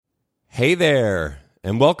Hey there,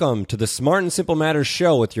 and welcome to the Smart and Simple Matters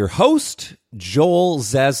show with your host, Joel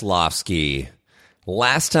Zaslofsky.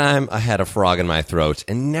 Last time I had a frog in my throat,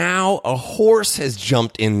 and now a horse has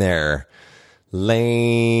jumped in there.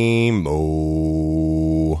 Lame-o.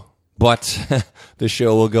 But the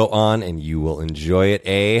show will go on, and you will enjoy it,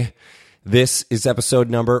 eh? This is episode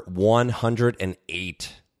number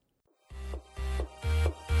 108.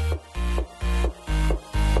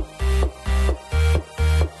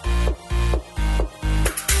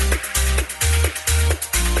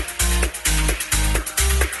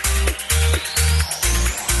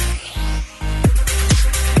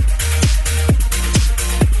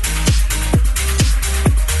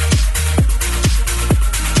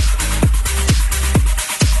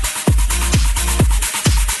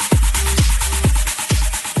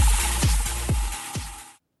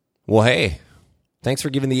 Well, hey, thanks for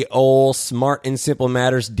giving the old Smart and Simple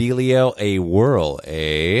Matters dealio a whirl,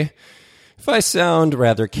 eh? If I sound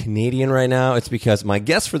rather Canadian right now, it's because my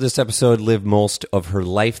guest for this episode lived most of her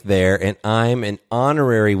life there, and I'm an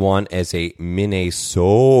honorary one as a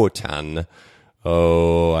Minnesotan.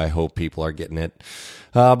 Oh, I hope people are getting it.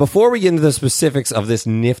 Before we get into the specifics of this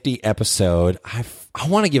nifty episode, I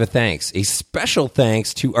want to give a special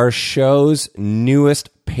thanks to our show's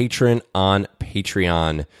newest patron on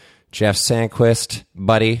Patreon, Jeff Sandquist,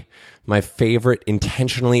 buddy, my favorite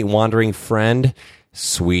intentionally wandering friend,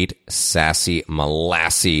 sweet, sassy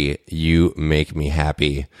Molassie. You make me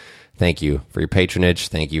happy. Thank you for your patronage.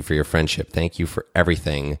 Thank you for your friendship. Thank you for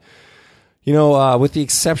everything. You know, with the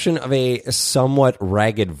exception of a somewhat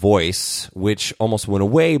ragged voice, which almost went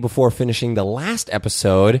away before finishing the last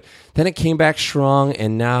episode, then it came back strong,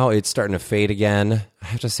 and now it's starting to fade again. I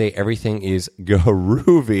have to say, everything is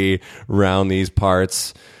groovy around these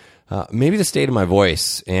parts. Maybe the state of my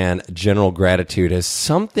voice and general gratitude has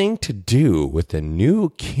something to do with the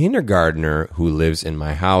new kindergartner who lives in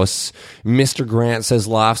my house, Mr. Grant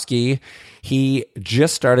Zaslofsky. He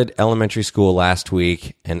just started elementary school last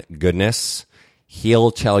week, and goodness, he'll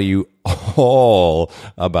tell you all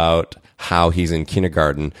about how he's in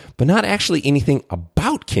kindergarten, but not actually anything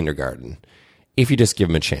about kindergarten, if you just give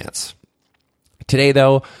him a chance. Today,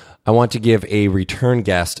 though, I want to give a return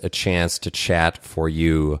guest a chance to chat for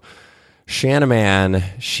you. Shanna Mann,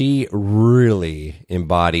 she really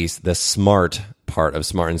embodies the smart part of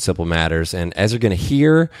Smart and Simple Matters, and as you're going to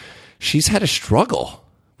hear, she's had a struggle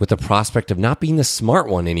with the prospect of not being the smart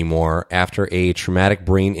one anymore after a traumatic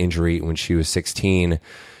brain injury when she was 16.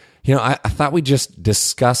 You know, I thought we'd just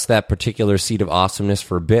discuss that particular seed of awesomeness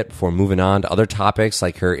for a bit before moving on to other topics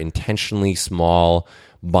like her intentionally small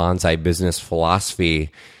bonsai business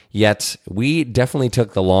philosophy. Yet, we definitely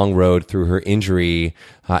took the long road through her injury,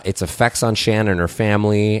 its effects on Shanna and her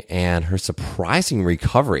family, and her surprising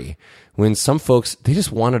recovery. When some folks, they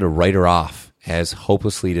just wanted to write her off as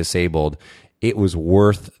hopelessly disabled. It was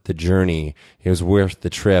worth the journey. It was worth the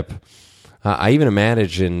trip. I even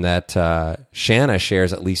imagine that Shanna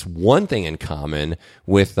shares at least one thing in common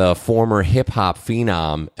with former hip-hop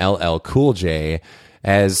phenom LL Cool J,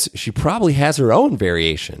 as she probably has her own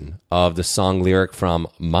variation of the song lyric from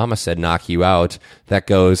Mama Said Knock You Out that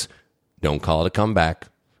goes, "Don't call it a comeback.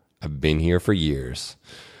 I've been here for years."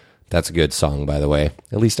 That's a good song, by the way.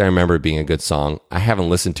 At least I remember it being a good song. I haven't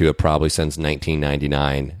listened to it probably since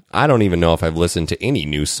 1999. I don't even know if I've listened to any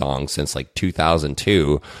new song since like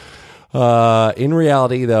 2002. In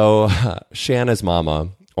reality, though, Shanna's mama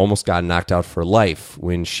almost got knocked out for life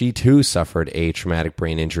when she too suffered a traumatic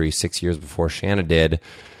brain injury 6 years before Shanna did.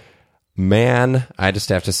 Man, I just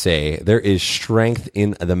have to say, there is strength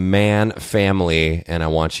in the Mann family, and I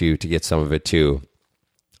want you to get some of it too.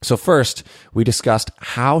 So first, we discussed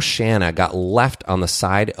how Shanna got left on the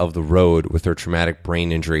side of the road with her traumatic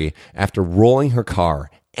brain injury after rolling her car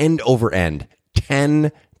end over end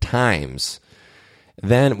 10 times.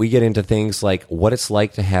 Then we get into things like what it's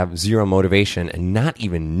like to have zero motivation and not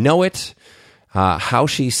even know it, how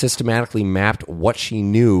she systematically mapped what she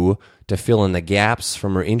knew to fill in the gaps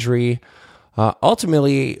from her injury.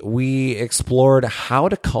 Ultimately, we explored how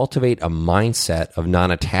to cultivate a mindset of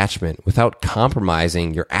non-attachment without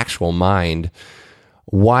compromising your actual mind,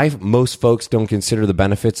 why most folks don't consider the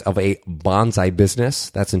benefits of a bonsai business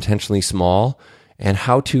that's intentionally small, and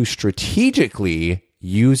how to strategically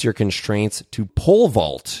use your constraints to pole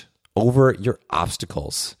vault over your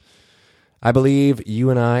obstacles. I believe you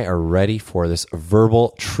and I are ready for this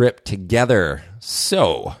verbal trip together.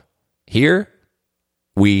 So, here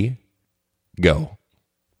we go.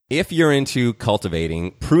 If you're into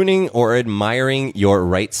cultivating, pruning, or admiring your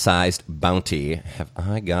right-sized bounty, have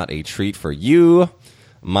I got a treat for you.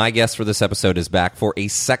 My guest for this episode is back for a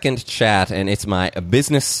second chat, and it's my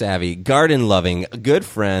business-savvy, garden-loving, good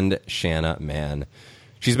friend, Shanna Mann.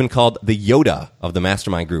 She's been called the Yoda of the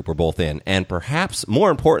mastermind group we're both in, and perhaps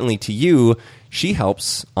more importantly to you, she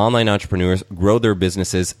helps online entrepreneurs grow their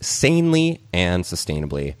businesses sanely and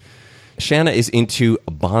sustainably. Shanna is into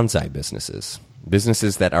bonsai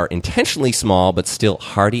businesses that are intentionally small but still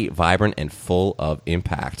hardy, vibrant, and full of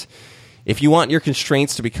impact. If you want your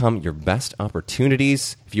constraints to become your best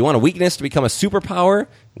opportunities, if you want a weakness to become a superpower,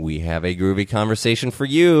 we have a groovy conversation for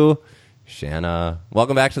you. Shanna,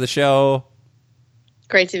 welcome back to the show.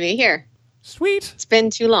 Great to be here. Sweet. It's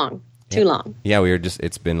been too long. Too long. Yeah,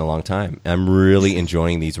 it's been a long time. I'm really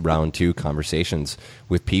enjoying these round 2 conversations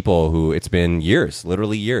with people who it's been years,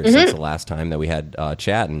 literally years since the last time that we had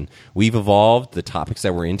chat. And we've evolved. The topics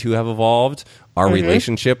that we're into have evolved. Our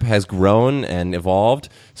relationship has grown and evolved.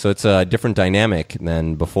 So it's a different dynamic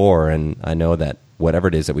than before. And I know that whatever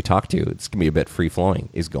it is that we talk to, it's going to be a bit free-flowing.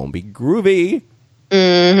 It's going to be groovy.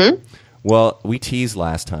 Mm-hmm. Well, we teased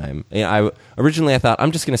last time. Originally I thought,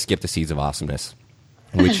 I'm just going to skip the Seeds of Awesomeness,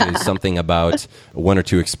 which is something about 1 or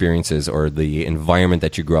 2 experiences or the environment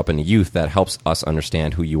that you grew up in youth that helps us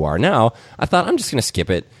understand who you are now. I thought, I'm just going to skip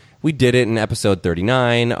it. We did it in episode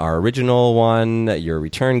 39, our original one, your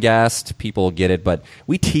return guest. People get it, but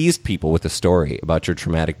we teased people with a story about your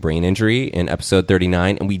traumatic brain injury in episode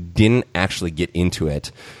 39, and we didn't actually get into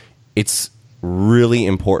it. It's really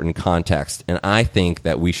important context, and I think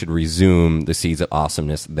that we should resume the Seeds of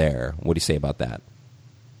Awesomeness there. What do you say about that?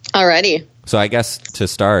 Alrighty. So I guess to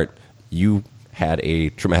start, you had a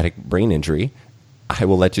traumatic brain injury. I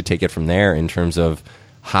will let you take it from there in terms of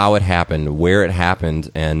how it happened, where it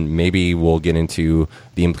happened, and maybe we'll get into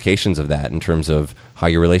the implications of that in terms of how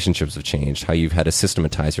your relationships have changed, how you've had to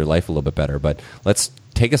systematize your life a little bit better. But let's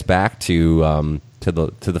take us back to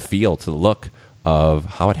the feel, to the look of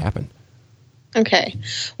how it happened. Okay.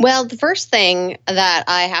 Well, the first thing that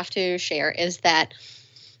I have to share is that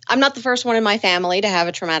I'm not the first one in my family to have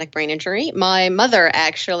a traumatic brain injury. My mother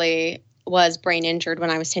actually was brain injured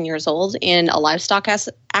when I was 10 years old in a livestock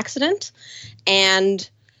accident. And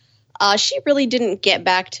she really didn't get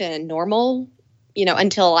back to normal,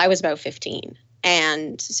 until I was about 15.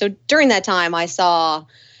 And so during that time, I saw,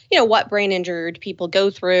 what brain injured people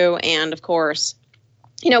go through. And of course,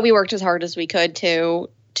 we worked as hard as we could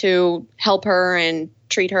to help her and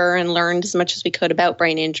treat her and learned as much as we could about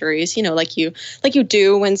brain injuries, like you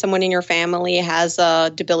do when someone in your family has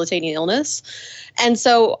a debilitating illness. And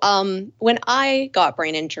so when I got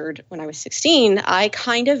brain injured when I was 16, I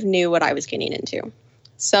kind of knew what I was getting into.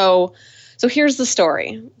 So here's the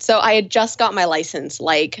story. So I had just got my license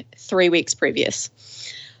like 3 weeks previous.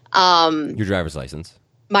 Your driver's license?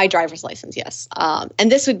 My driver's license, yes.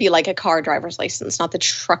 And this would be like a car driver's license, not the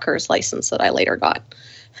trucker's license that I later got.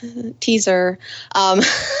 Teaser.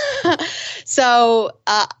 So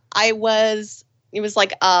it was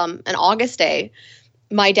like an August day.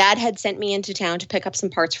 My dad had sent me into town to pick up some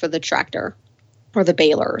parts for the tractor or the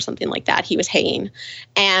baler or something like that. He was haying.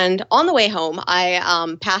 And on the way home,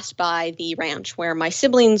 I passed by the ranch where my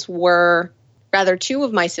siblings were. Rather, 2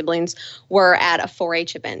 of my siblings were at a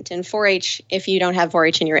 4-H event. And 4-H, if you don't have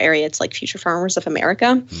 4-H in your area, it's like Future Farmers of America.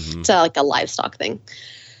 Mm-hmm. It's like a livestock thing.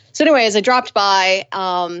 So anyways, I dropped by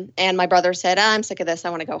and my brother said, I'm sick of this. I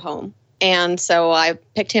want to go home. And so I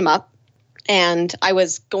picked him up, and I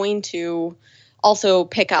was going to also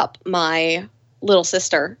pick up my little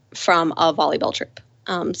sister from a volleyball trip.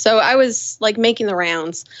 So I was like making the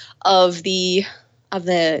rounds of the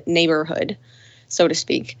neighborhood, so to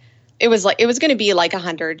speak. It was going to be like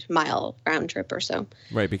 100-mile round trip or so.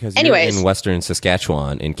 Right, because you're in Western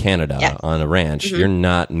Saskatchewan in Canada on a ranch. Mm-hmm. You're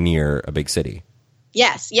not near a big city.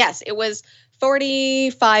 Yes. It was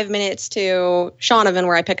 45 minutes to Shaunavon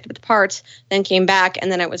where I picked up the parts, then came back,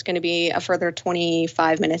 and then it was going to be a further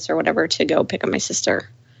 25 minutes or whatever to go pick up my sister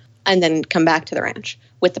and then come back to the ranch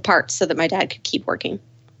with the parts so that my dad could keep working.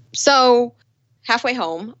 So halfway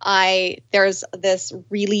home, there's this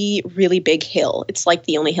really, really big hill. It's like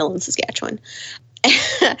the only hill in Saskatchewan.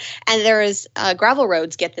 And there is gravel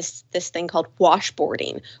roads get this thing called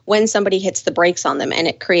washboarding when somebody hits the brakes on them, and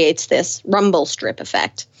it creates this rumble strip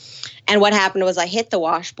effect. And what happened was I hit the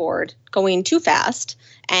washboard going too fast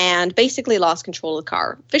and basically lost control of the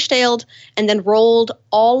car, fishtailed, and then rolled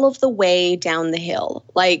all of the way down the hill.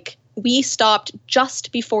 Like, we stopped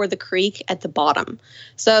just before the creek at the bottom.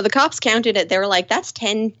 So the cops counted it. They were like, that's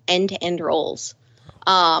 10 end-to-end rolls.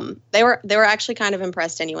 They were actually kind of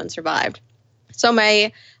impressed anyone survived. So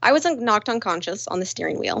I was knocked unconscious on the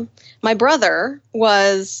steering wheel. My brother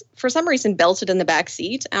was, for some reason, belted in the back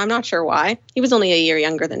seat. And I'm not sure why. He was only a year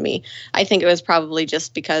younger than me. I think it was probably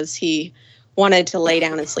just because he wanted to lay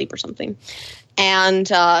down and sleep or something. And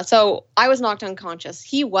so I was knocked unconscious.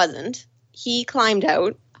 He wasn't. He climbed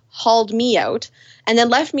out, hauled me out, and then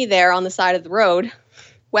left me there on the side of the road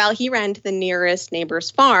while he ran to the nearest neighbor's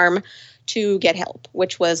farm to get help,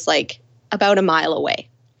 which was like about a mile away.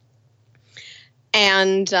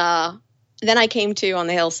 And then I came to on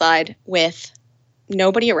the hillside with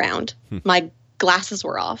nobody around. My glasses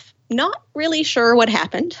were off. Not really sure what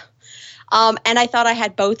happened. And I thought I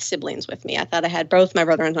had both siblings with me. I thought I had both my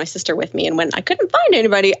brother and my sister with me. And when I couldn't find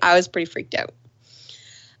anybody, I was pretty freaked out.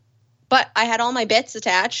 But I had all my bits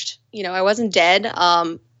attached. You know, I wasn't dead.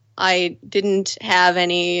 I didn't have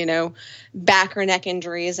any, you know, back or neck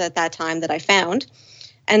injuries at that time that I found.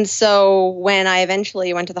 And so when I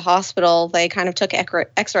eventually went to the hospital, they kind of took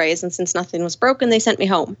x-rays. And since nothing was broken, they sent me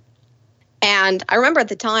home. And I remember at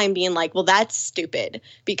the time being like, well, that's stupid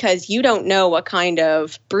because you don't know what kind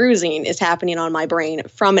of bruising is happening on my brain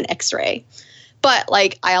from an x-ray. But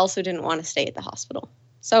like, I also didn't want to stay at the hospital.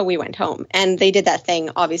 So we went home, and they did that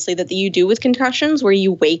thing, obviously, that you do with concussions where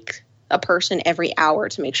you wake a person every hour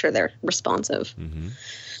to make sure they're responsive. Mm-hmm.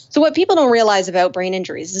 So what people don't realize about brain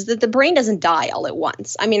injuries is that the brain doesn't die all at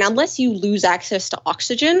once. I mean, unless you lose access to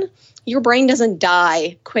oxygen, your brain doesn't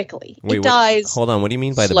die quickly. It dies hold on. What do you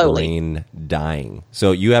mean by slowly. The brain dying?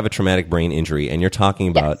 So you have a traumatic brain injury, and you're talking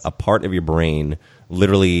about a part of your brain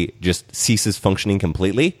literally just ceases functioning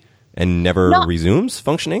completely and never resumes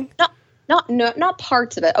functioning? Not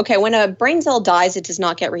parts of it. Okay, when a brain cell dies, it does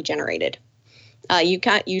not get regenerated.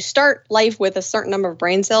 You start life with a certain number of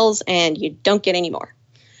brain cells, and you don't get any more.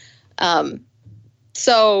 But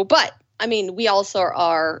I mean, we also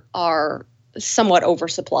are somewhat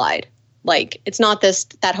oversupplied. Like, it's not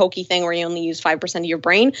that hokey thing where you only use 5% of your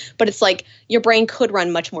brain, but it's like your brain could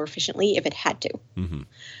run much more efficiently if it had to.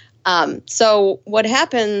 Mm-hmm. So what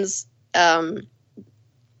happens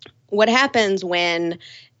when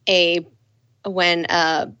a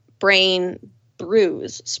brain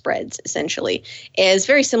bruise spreads, essentially, is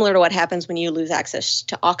very similar to what happens when you lose access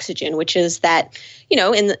to oxygen, which is that, you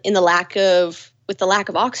know, with the lack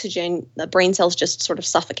of oxygen, the brain cells just sort of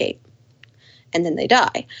suffocate and then they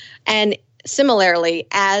die. And similarly,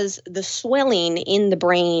 as the swelling in the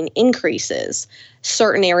brain increases,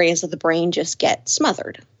 certain areas of the brain just get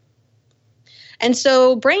smothered. And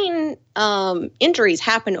so brain injuries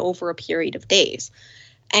happen over a period of days.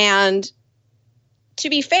 And to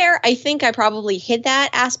be fair, I think I probably hid that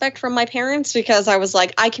aspect from my parents because I was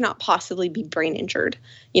like, I cannot possibly be brain injured.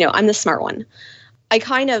 You know, I'm the smart one. I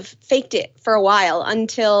kind of faked it for a while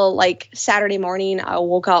until like Saturday morning, I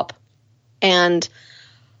woke up and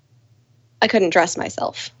I couldn't dress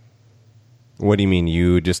myself. What do you mean?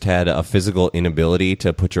 You just had a physical inability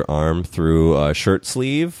to put your arm through a shirt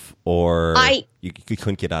sleeve, or you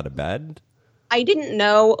couldn't get out of bed? I didn't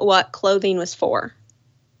know what clothing was for.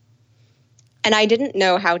 And I didn't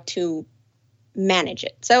know how to manage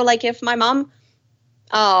it. So, like, if my mom,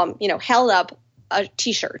 held up a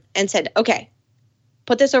T-shirt and said, okay,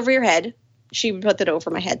 put this over your head, she would put that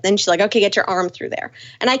over my head. Then she's like, okay, get your arm through there.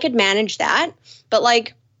 And I could manage that. But,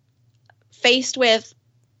 like, faced with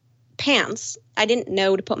pants, I didn't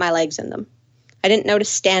know to put my legs in them. I didn't know to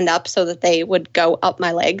stand up so that they would go up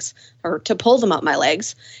my legs or to pull them up my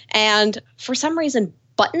legs. And for some reason,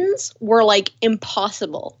 buttons were, like,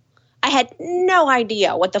 impossible. I had no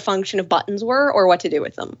idea what the function of buttons were or what to do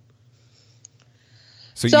with them.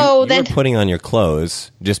 So you were putting on your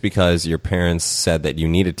clothes just because your parents said that you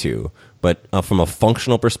needed to, but from a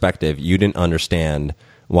functional perspective, you didn't understand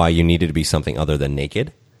why you needed to be something other than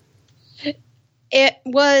naked? It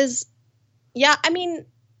was, I mean,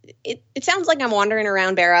 it sounds like I'm wandering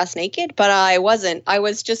around bare-ass naked, but I wasn't. I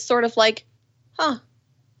was just sort of like, I'm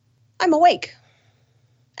awake.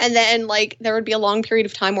 And then, like, there would be a long period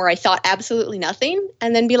of time where I thought absolutely nothing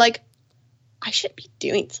and then be like, I should be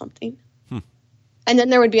doing something. And then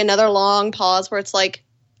there would be another long pause where it's like,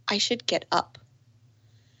 I should get up.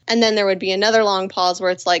 And then there would be another long pause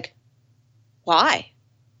where it's like, why?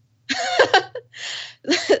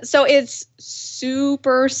 So it's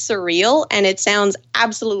super surreal, and it sounds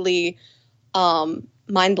absolutely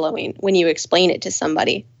mind-blowing when you explain it to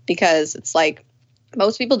somebody, because it's like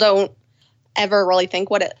most people don't ever really think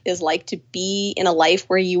what it is like to be in a life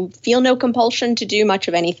where you feel no compulsion to do much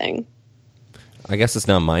of anything. I guess it's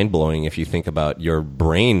not mind-blowing if you think about your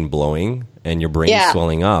brain blowing and your brain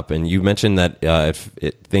swelling up. And you mentioned that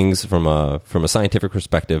things from a scientific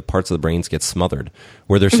perspective, parts of the brains get smothered.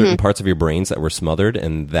 Were there certain parts of your brains that were smothered,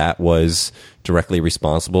 and that was directly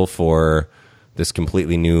responsible for this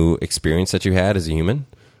completely new experience that you had as a human?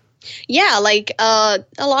 Yeah, like a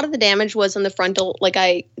lot of the damage was in the frontal, like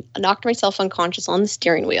I knocked myself unconscious on the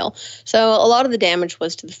steering wheel. So a lot of the damage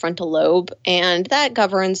was to the frontal lobe, and that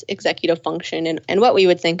governs executive function and what we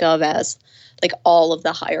would think of as like all of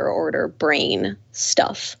the higher order brain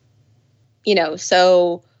stuff. You know,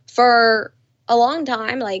 so for a long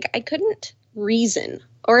time, like I couldn't reason,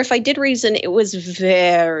 or if I did reason, it was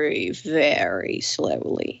very, very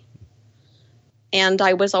slowly. And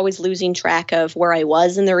I was always losing track of where I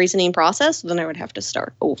was in the reasoning process. So then I would have to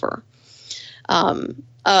start over. An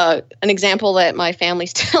example that my family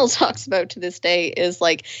still talks about to this day is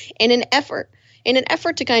like in an effort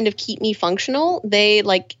to kind of keep me functional, they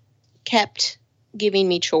like kept giving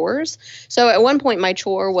me chores. So at one point my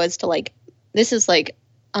chore was to like, this is like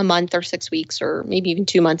a month or 6 weeks or maybe even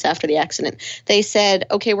 2 months after the accident. They said,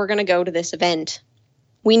 okay, we're going to go to this event.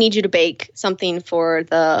 We need you to bake something for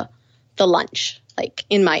the lunch. Like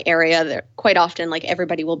in my area, there quite often, like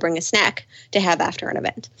everybody will bring a snack to have after an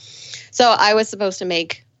event. So I was supposed to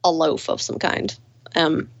make a loaf of some kind,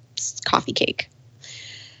 coffee cake.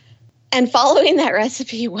 And following that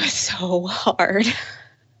recipe was so hard,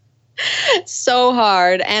 so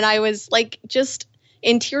hard. And I was like just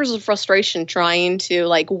in tears of frustration trying to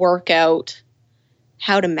like work out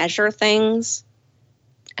how to measure things,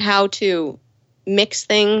 how to mix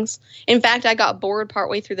things. In fact, I got bored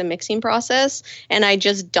partway through the mixing process and I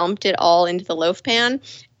just dumped it all into the loaf pan.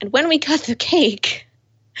 And when we cut the cake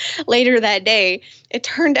later that day, it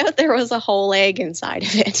turned out there was a whole egg inside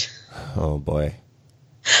of it. Oh boy.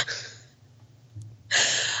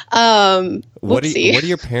 What are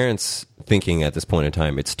your parents thinking at this point in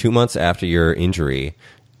time? It's 2 months after your injury.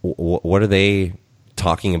 What are they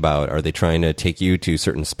talking about? Are they trying to take you to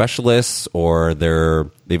certain specialists, or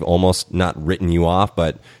they've almost not written you off,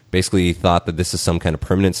 but basically thought that this is some kind of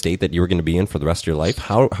permanent state that you were going to be in for the rest of your life?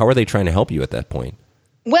 How are they trying to help you at that point?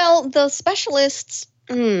 Well, the specialists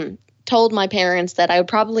told my parents that I would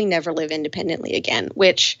probably never live independently again,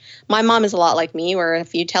 which my mom is a lot like me, where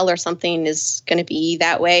if you tell her something is going to be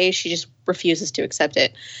that way, she just refuses to accept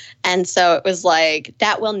it. And so it was like,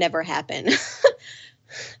 that will never happen.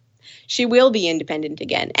 She will be independent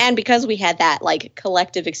again. And because we had that like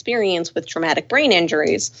collective experience with traumatic brain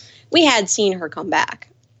injuries, we had seen her come back.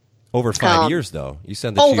 Over 5 years, though. You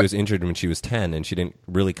said that she was injured when she was 10, and she didn't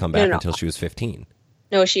really come back until she was 15.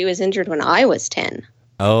 No, she was injured when I was 10.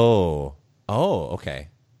 Oh, okay.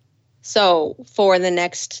 So for the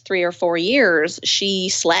next 3 or 4 years, she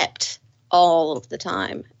slept all of the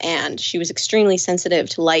time, and she was extremely sensitive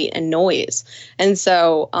to light and noise. And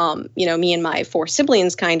so, me and my 4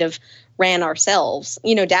 siblings kind of ran ourselves.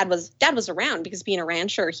 Dad was around because being a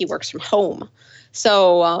rancher, he works from home.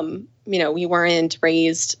 So, we weren't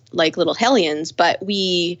raised like little hellions, but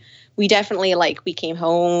we definitely we came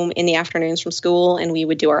home in the afternoons from school, and we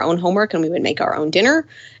would do our own homework, and we would make our own dinner,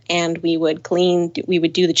 and we would clean, we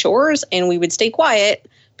would do the chores, and we would stay quiet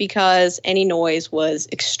because any noise was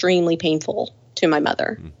extremely painful to my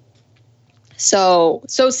mother. So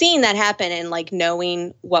seeing that happen and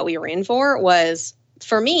knowing what we were in for was,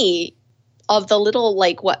 for me, of the little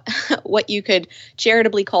what you could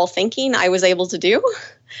charitably call thinking I was able to do.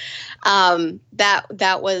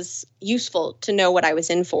 That was useful to know what I was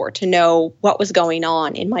in for, to know what was going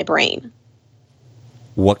on in my brain.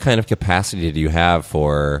 What kind of capacity did you have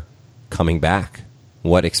for coming back?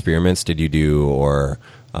 What experiments did you do, or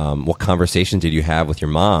what conversations did you have with your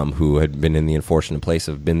mom, who had been in the unfortunate place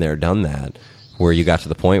of been there, done that, where you got to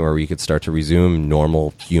the point where you could start to resume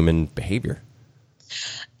normal human behavior?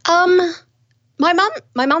 My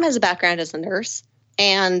mom has a background as a nurse,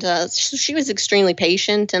 and she was extremely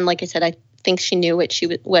patient. And like I said, I think she knew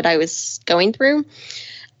what I was going through.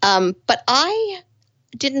 But I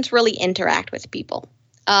didn't really interact with people.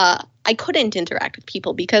 I couldn't interact with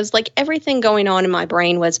people because everything going on in my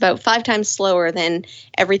brain was about 5 times slower than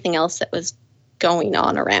everything else that was going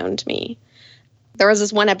on around me. There was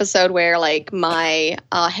this one episode where my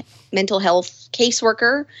mental health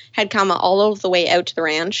caseworker had come all the way out to the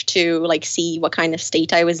ranch to see what kind of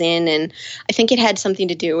state I was in. And I think it had something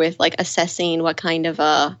to do with assessing what kind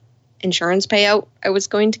of insurance payout I was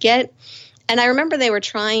going to get. And I remember they were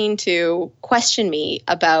trying to question me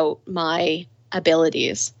about my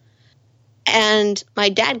abilities. And my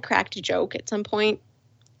dad cracked a joke at some point,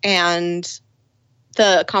 and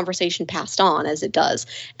the conversation passed on, as it does.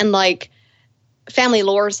 And family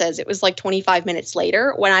lore says it was like 25 minutes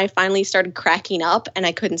later when I finally started cracking up and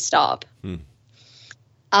I couldn't stop.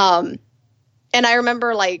 And I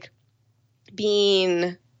remember like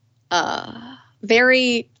being I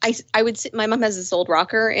would sit, my mom has this old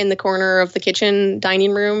rocker in the corner of the kitchen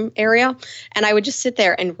dining room area, and I would just sit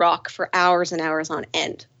there and rock for hours and hours on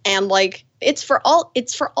end. And like it's for all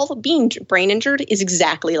being brain injured is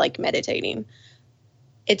exactly like meditating.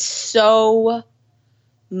 It's so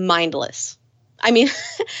mindless. I mean,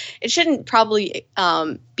 it shouldn't probably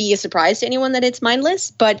be a surprise to anyone that it's mindless,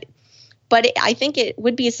 but I think it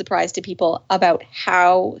would be a surprise to people about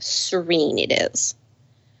how serene it is.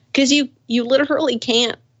 Because you literally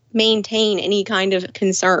can't maintain any kind of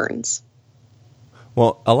concerns.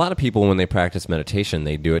 Well, a lot of people, when they practice meditation,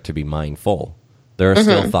 they do it to be mindful. There are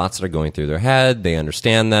still thoughts that are going through their head. They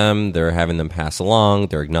understand them. They're having them pass along.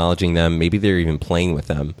 They're acknowledging them. Maybe they're even playing with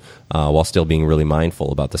them while still being really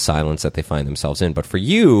mindful about the silence that they find themselves in. But for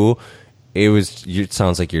you, it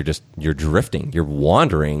sounds like you're drifting. You're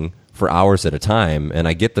wandering for hours at a time. And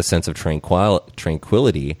I get the sense of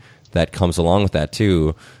tranquility that comes along with that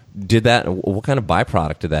too. What kind of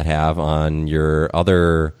byproduct did that have on your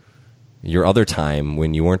other time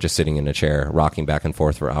when you weren't just sitting in a chair rocking back and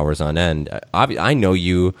forth for hours on end? I know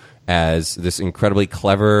you as this incredibly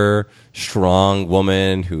clever, strong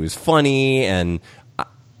woman who's funny, and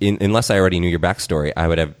unless I already knew your backstory, I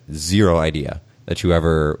would have zero idea that you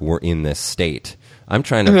ever were in this state. I'm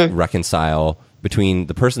trying to reconcile between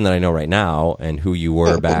the person that I know right now and who you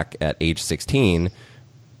were back at age 16.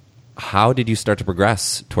 How did you start to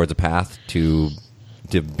progress towards a path to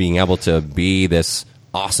being able to be this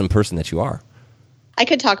awesome person that you are? I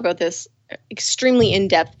could talk about this extremely in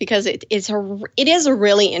depth because it is a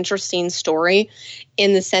really interesting story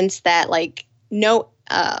in the sense that I'm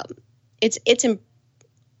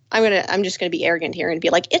just going to be arrogant here and be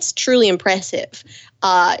like, it's truly impressive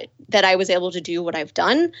that I was able to do what I've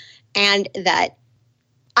done, and that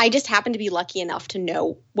I just happened to be lucky enough to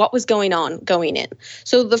know what was going on going in.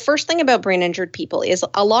 So the first thing about brain injured people is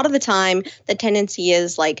a lot of the time the tendency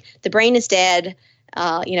is like the brain is dead.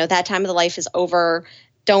 That time of the life is over.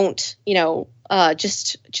 Don't,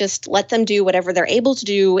 just let them do whatever they're able to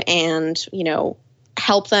do and,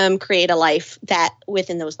 help them create a life that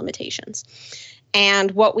within those limitations.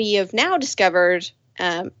 And what we have now discovered,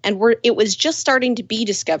 it was just starting to be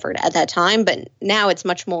discovered at that time, but now it's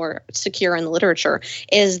much more secure in the literature,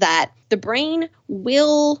 is that the brain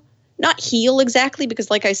will not heal exactly because,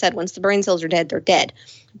 like I said, once the brain cells are dead, they're dead.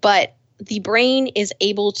 But the brain is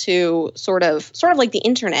able to sort of like the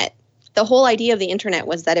internet. The whole idea of the internet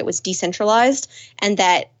was that it was decentralized, and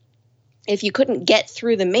that if you couldn't get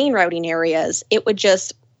through the main routing areas,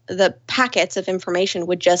 the packets of information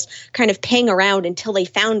would just kind of ping around until they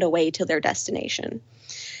found a way to their destination.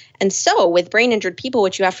 And so with brain injured people,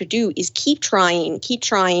 what you have to do is keep trying to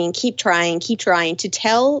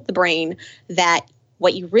tell the brain that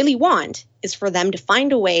what you really want is for them to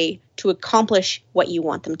find a way to accomplish what you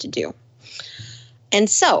want them to do. And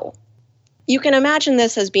so you can imagine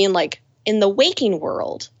this as being like, in the waking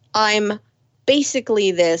world, I'm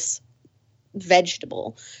basically this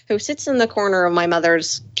vegetable who sits in the corner of my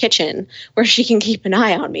mother's kitchen where she can keep an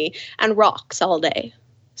eye on me and rocks all day,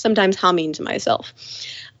 sometimes humming to myself.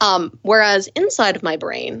 Whereas inside of my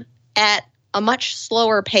brain, at a much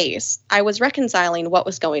slower pace, I was reconciling what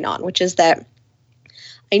was going on, which is that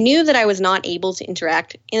I knew that I was not able to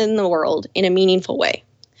interact in the world in a meaningful way.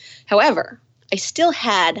 However, I still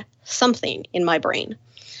had something in my brain.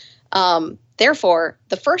 Therefore,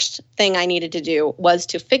 the first thing I needed to do was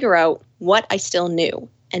to figure out what I still knew,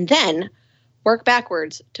 and then work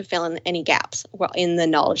backwards to fill in any gaps in the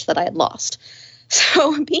knowledge that I had lost.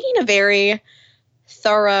 So being a very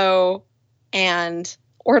thorough and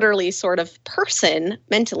orderly sort of person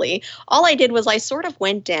mentally, all I did was I sort of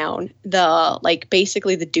went down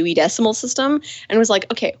basically the Dewey Decimal System and was like,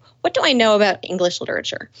 okay, what do I know about English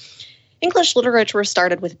literature? English literature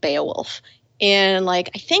started with Beowulf in I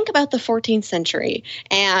think about the 14th century.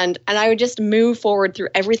 And I would just move forward through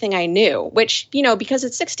everything I knew, which, because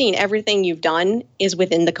at 16, everything you've done is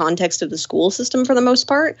within the context of the school system for the most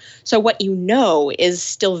part. So what you know is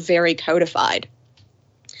still very codified.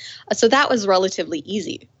 So that was relatively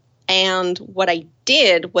easy. And what I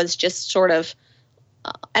did was just sort of,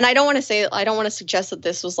 and I don't want to suggest that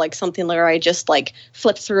this was something where I just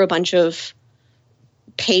flipped through a bunch of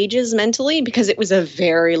pages mentally, because it was a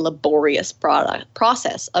very laborious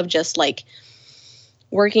process of just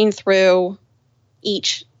working through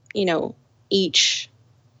each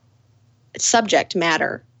subject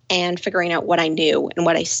matter and figuring out what I knew and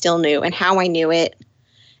what I still knew and how I knew it,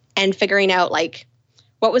 and figuring out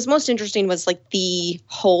what was most interesting was like the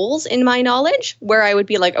holes in my knowledge where I would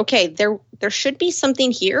be like, okay, there should be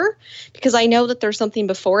something here because I know that there's something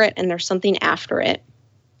before it and there's something after it.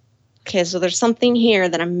 Okay, so there's something here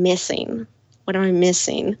that I'm missing. What am I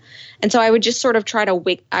missing? And so I would just sort of try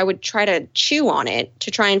to chew on it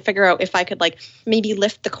to try and figure out if I could like maybe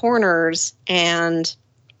lift the corners and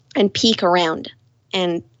peek around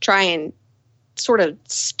and try and sort of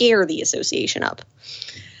scare the association up.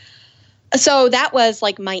 So that was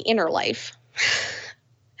like my inner life.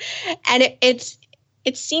 And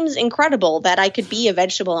it seems incredible that I could be a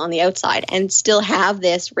vegetable on the outside and still have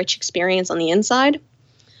this rich experience on the inside.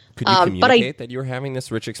 Could you communicate that you were having this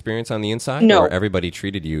rich experience on the inside? No. Or everybody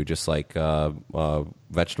treated you just like a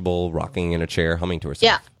vegetable rocking in a chair, humming to herself?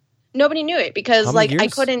 Yeah. Nobody knew it because I couldn't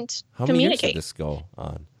communicate. How many years did this go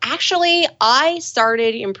on? Actually, I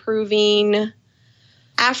started improving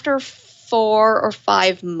after 4 or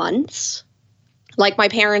 5 months. Like my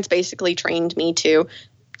parents basically trained me to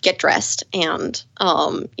get dressed and,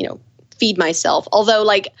 feed myself. Although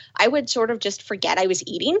like I would sort of just forget I was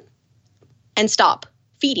eating and stop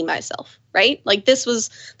feeding myself, right? Like this was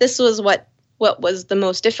what was the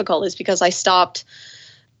most difficult is because I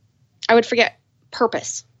would forget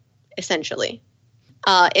purpose essentially.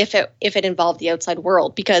 If it involved the outside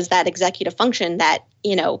world, because that executive function that,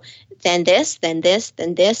 then this, then this,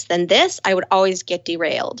 then this, then this, I would always get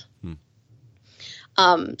derailed.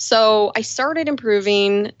 So I started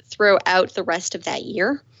improving throughout the rest of that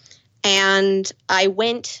year, and I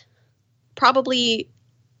went probably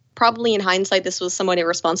in hindsight, this was somewhat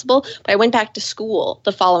irresponsible, but I went back to school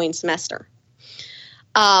the following semester.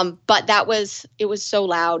 But it was so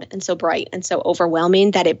loud and so bright and so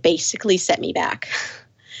overwhelming that it basically set me back.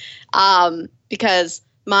 Because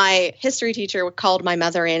my history teacher called my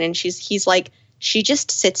mother in and he's like, she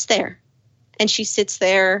just sits there and she sits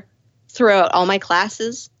there throughout all my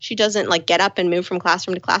classes. She doesn't like get up and move from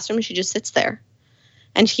classroom to classroom. She just sits there.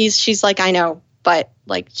 And she's like, I know, but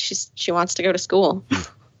like she wants to go to school.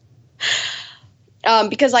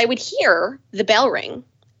 Because I would hear the bell ring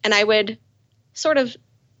and I would sort of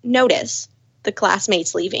notice the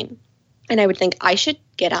classmates leaving and I would think I should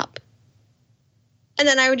get up and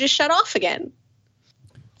then I would just shut off again.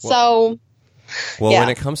 Well, when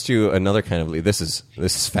it comes to another kind of this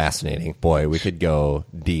is fascinating. Boy, we could go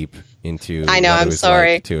deep into I know, what it I'm was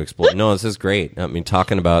sorry. like to explore. No, this is great. I mean,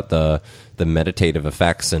 talking about the meditative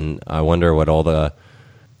effects, and I wonder what all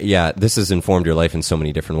this has informed your life in so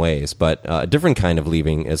many different ways, but a different kind of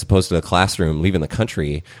leaving as opposed to the classroom, leaving the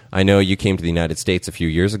country. I know you came to the United States a few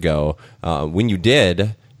years ago. When you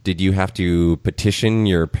did you have to petition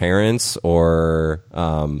your parents, or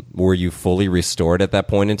were you fully restored at that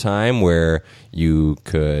point in time where you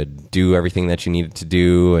could do everything that you needed to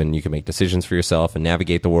do and you could make decisions for yourself and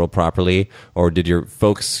navigate the world properly? Or did your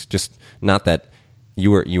folks just, not that you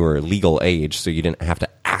were legal age, so you didn't have to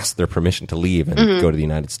ask their permission to leave and go to the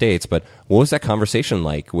United States, but what was that conversation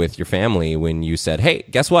like with your family when you said, hey,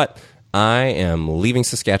 guess what? I am leaving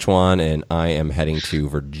Saskatchewan and I am heading to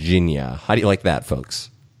Virginia. How do you like that, folks?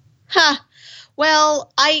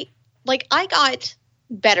 Well, I got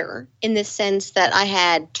better in the sense that I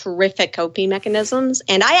had terrific coping mechanisms,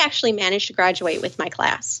 and I actually managed to graduate with my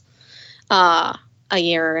class a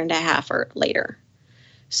year and a half or later.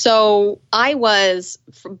 So I was,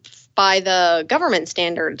 by the government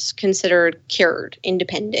standards, considered cured,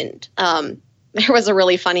 independent. There was a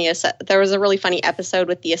really funny episode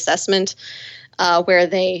with the assessment where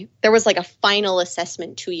there was like a final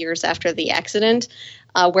assessment 2 years after the accident,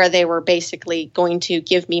 where they were basically going to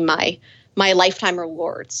give me my lifetime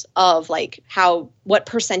rewards of like what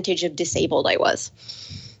percentage of disabled I was.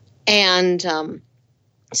 And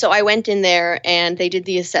so I went in there and they did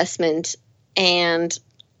the assessment and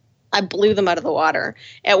I blew them out of the water.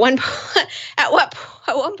 At one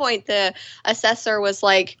point, the assessor was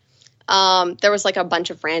like, there was like a bunch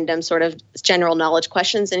of random sort of general knowledge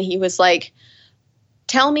questions, and he was like,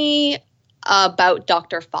 "Tell me about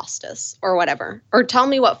Dr. Faustus or whatever, or tell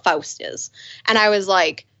me what Faust is." And I was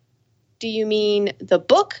like, "Do you mean the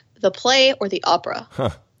book, the play, or the opera?"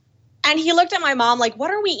 Huh. And he looked at my mom like, "What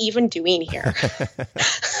are we even doing here?"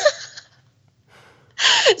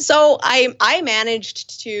 So I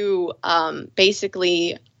managed to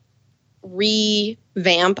basically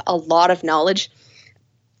revamp a lot of knowledge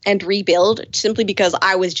and rebuild simply because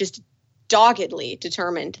I was just doggedly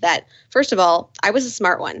determined that, first of all, I was a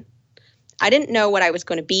smart one. I didn't know what I was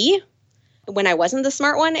going to be when I wasn't the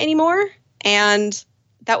smart one anymore, and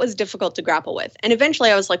that was difficult to grapple with. And eventually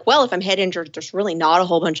I was like, well, if I'm head injured, there's really not a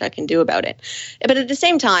whole bunch I can do about it. But at the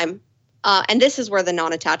same time, and this is where the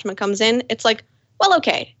non-attachment comes in, it's like, well,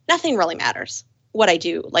 okay, nothing really matters. what I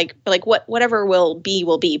do. Like whatever will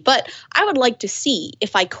be. But I would like to see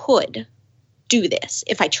if I could do this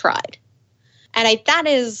if I tried. And that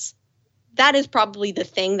is probably the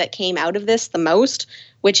thing that came out of this the most,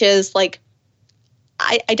 which is like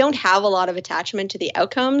I don't have a lot of attachment to the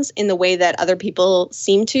outcomes in the way that other people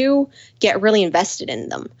seem to get really invested in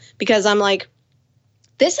them, because I'm like,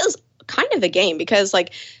 this is kind of a game, because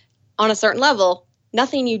like on a certain level,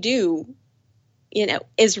 nothing you do,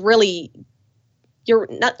 is really, you're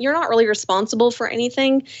not really responsible for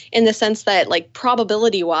anything, in the sense that like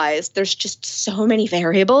probability wise, there's just so many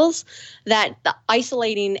variables that the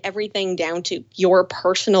isolating everything down to your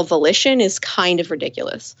personal volition is kind of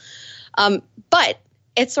ridiculous. But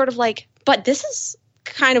it's sort of like, but this is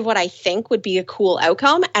kind of what I think would be a cool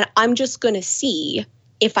outcome, and I'm just going to see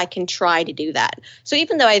if I can try to do that. So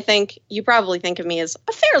even though I think you probably think of me as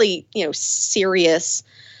a fairly, serious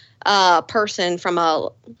person from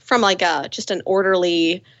just an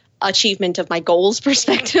orderly achievement of my goals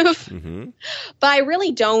perspective, Mm-hmm. but I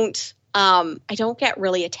really don't. I don't get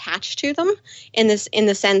really attached to them in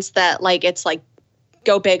the sense that like it's like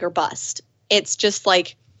go big or bust. It's just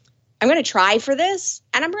like, I'm going to try for this,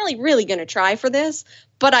 and I'm really, really going to try for this,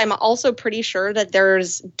 but I'm also pretty sure that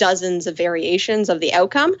there's dozens of variations of the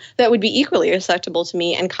outcome that would be equally acceptable to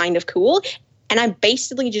me and kind of cool, and I'm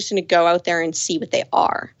basically just going to go out there and see what they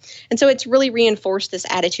are. And so it's really reinforced this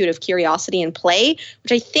attitude of curiosity and play,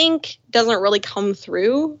 which I think doesn't really come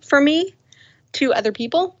through for me to other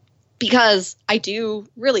people, because I do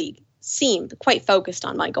really seem quite focused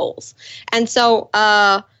on my goals. And so,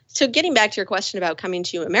 so getting back to your question about coming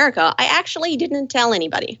to America, I actually didn't tell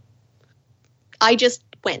anybody. I just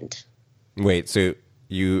went. Wait, so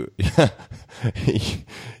you,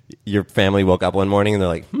 your family woke up one morning and they're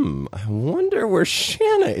like, I wonder where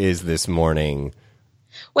Shanna is this morning.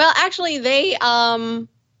 Well, actually, there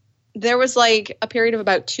was like a period of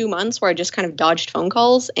about 2 months where I just kind of dodged phone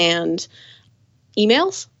calls and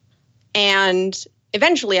emails. And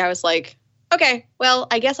eventually I was like, okay, well,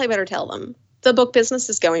 I guess I better tell them. The book business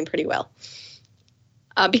is going pretty well.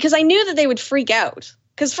 Because I knew that they would freak out.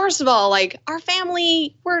 Because first of all, like our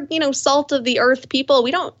family, we're, salt of the earth people.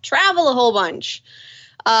 We don't travel a whole bunch.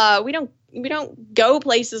 We don't go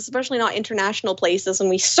places, especially not international places.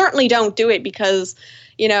 And we certainly don't do it because,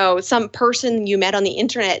 some person you met on the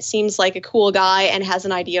internet seems like a cool guy and has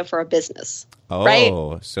an idea for a business. Oh,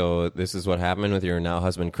 right? So this is what happened with your now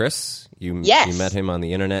husband, Chris? Yes. You met him on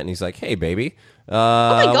the internet and he's like, hey, baby. Oh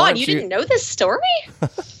my God, you didn't know this story?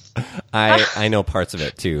 I know parts of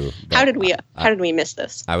it too. How did we miss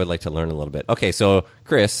this? I would like to learn a little bit. Okay, so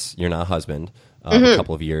Chris, your now husband, Mm-hmm. a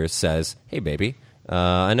couple of years, says, hey, baby,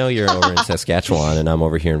 I know you're over in Saskatchewan and I'm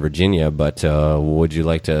over here in Virginia, but would you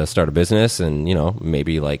like to start a business and,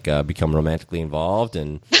 maybe like become romantically involved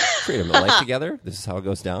and create a life together? This is how it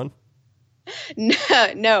goes down?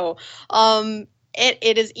 No.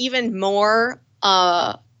 It is even more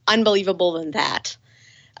unbelievable than that.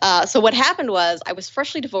 So what happened was I was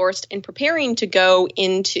freshly divorced and preparing to go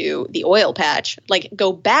into the oil patch, like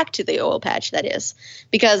go back to the oil patch, that is,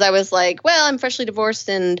 because I was like, well, I'm freshly divorced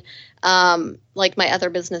and like my other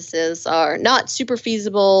businesses are not super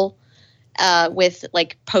feasible with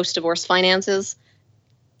like post-divorce finances.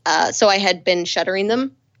 So I had been shuttering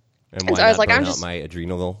them. And why so I was not like, burn out my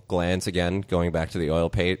adrenal glands again, going back to the oil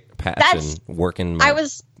patch and working?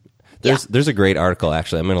 There's a great article,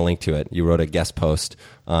 actually. I'm going to link to it. You wrote a guest post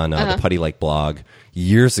on the Putty Like blog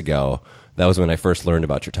years ago. That was when I first learned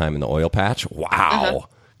about your time in the oil patch. Wow.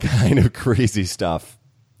 Kind of crazy stuff.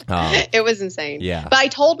 It was insane. Yeah. But I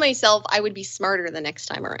told myself I would be smarter the next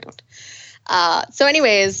time around. So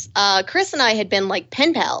anyways, Chris and I had been like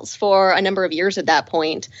pen pals for a number of years at that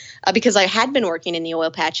point because I had been working in the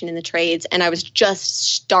oil patch and in the trades, and I was just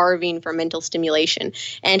starving for mental stimulation.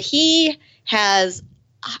 And he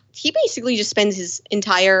basically just spends his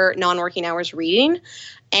entire non-working hours reading,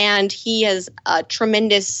 and he has a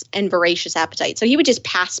tremendous and voracious appetite. So he would just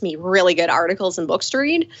pass me really good articles and books to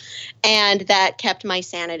read, and that kept my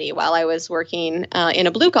sanity while I was working in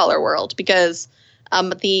a blue-collar world because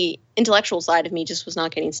the intellectual side of me just was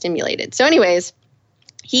not getting stimulated. So anyways,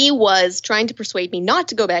 he was trying to persuade me not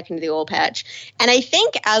to go back into the oil patch. And I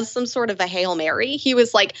think as some sort of a Hail Mary, he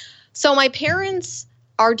was like, so my parents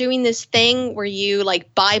are doing this thing where you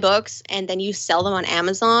like buy books and then you sell them on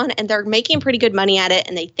Amazon, and they're making pretty good money at it,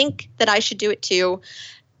 and they think that I should do it too.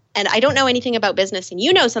 And I don't know anything about business, and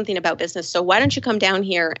you know something about business, so why don't you come down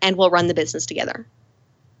here and we'll run the business together?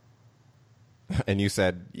 And you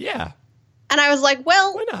said, yeah. And I was like,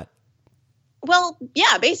 well, why not? Well,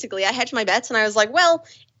 yeah, basically I hedged my bets, and I was like, well,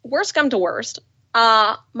 worst come to worst.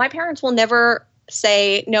 My parents will never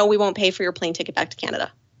say, no, we won't pay for your plane ticket back to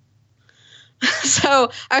Canada.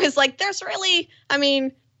 So I was like,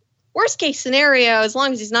 worst case scenario, as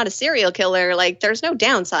long as he's not a serial killer, like there's no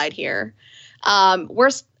downside here. The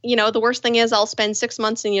worst thing is I'll spend 6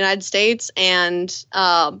 months in the United States and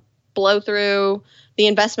blow through the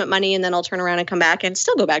investment money, and then I'll turn around and come back and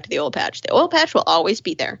still go back to the oil patch. The oil patch will always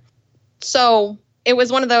be there. So it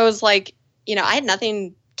was one of those, like, I had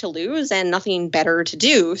nothing to lose and nothing better to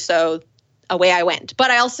do. So away I went.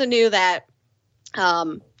 But I also knew that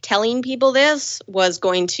telling people this was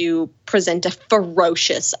going to present a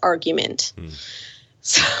ferocious argument.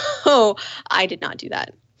 So I did not do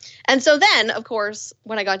that. And so then, of course,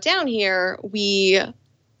 when I got down here, we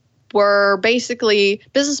were basically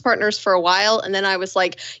business partners for a while. And then I was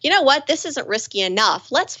like, you know what? This isn't risky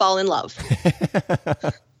enough. Let's fall in love.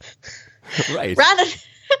 Right.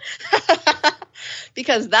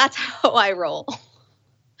 Because that's how I roll.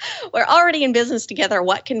 We're already in business together.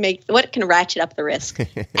 What can ratchet up the risk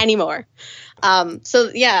anymore? So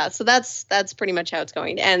that's pretty much how it's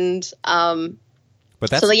going. And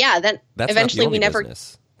that's eventually we never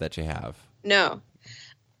business that you have. No.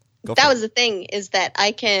 That was the thing, is that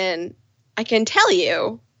I can tell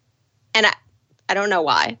you, and I don't know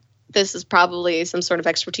why. This is probably some sort of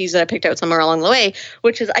expertise that I picked out somewhere along the way,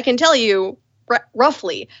 which is I can tell you,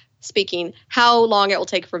 roughly speaking, how long it will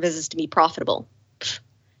take for business to be profitable.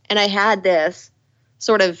 And I had this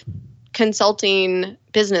sort of consulting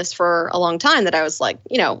business for a long time that I was like,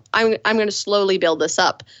 I'm going to slowly build this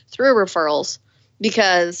up through referrals,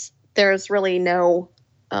 because there's really no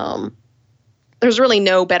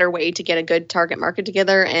better way to get a good target market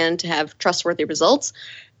together and to have trustworthy results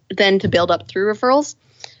than to build up through referrals.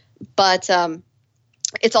 But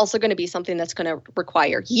it's also going to be something that's going to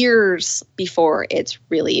require years before it's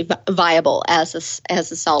really viable as a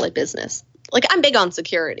solid business. Like, I'm big on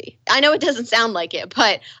security. I know it doesn't sound like it,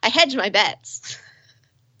 but I hedge my bets.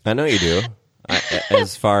 I know you do.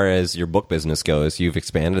 As far as your book business goes, you've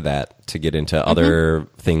expanded that to get into other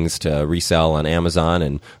things to resell on Amazon,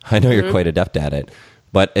 and I know you're quite adept at it.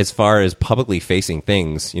 But as far as publicly facing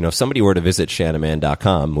things, if somebody were to visit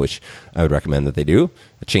shanaman.com, which I would recommend that they do,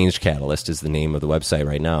 Change Catalyst is the name of the website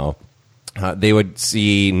right now, they would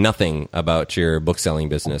see nothing about your book selling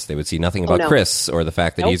business. They would see nothing about Chris or the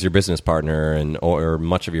fact that he's your business partner or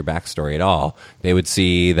much of your backstory at all. They would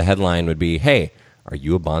see the headline would be, hey, are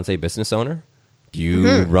you a bonsai business owner? Do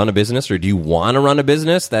you run a business, or do you want to run a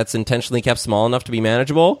business that's intentionally kept small enough to be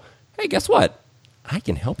manageable? Hey, guess what? I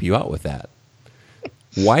can help you out with that.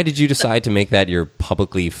 Why did you decide to make that your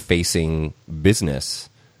publicly facing business?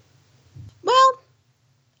 Well,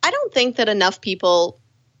 I don't think that enough people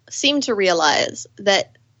seem to realize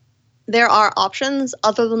that there are options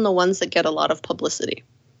other than the ones that get a lot of publicity.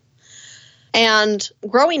 And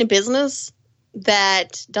growing a business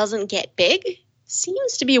that doesn't get big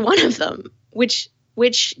seems to be one of them, which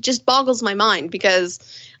just boggles my mind, because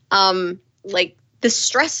the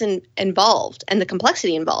stress involved and the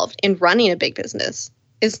complexity involved in running a big business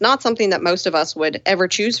is not something that most of us would ever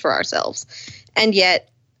choose for ourselves. And yet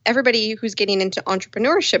everybody who's getting into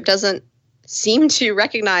entrepreneurship doesn't seem to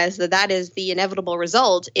recognize that that is the inevitable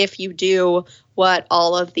result if you do what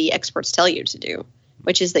all of the experts tell you to do,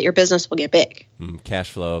 which is that your business will get big.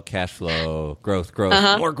 Cash flow, growth,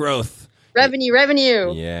 more growth.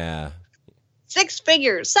 Revenue. Yeah. 6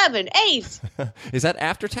 figures, 7, 8. Is that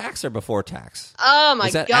after tax or before tax? Oh, my God.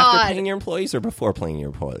 Is that after paying your employees or before paying your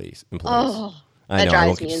employees? Oh, I know, drives I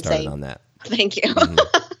won't me get started insane. on that. Thank you.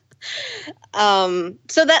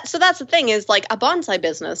 So that's the thing, is like a bonsai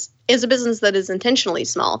business is a business that is intentionally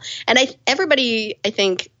small. And everybody, I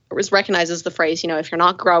think, recognizes the phrase, if you're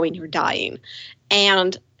not growing, you're dying.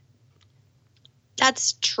 And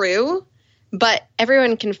that's true, but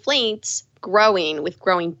everyone conflates growing with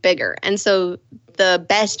growing bigger. And so the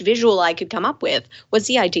best visual I could come up with was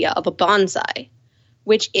the idea of a bonsai,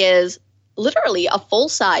 which is literally a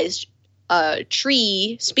full-sized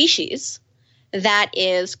tree species that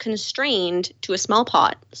is constrained to a small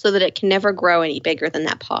pot so that it can never grow any bigger than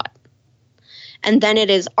that pot. And then it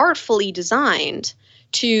is artfully designed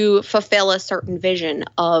to fulfill a certain vision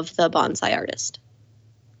of the bonsai artist.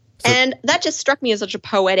 And that just struck me as such a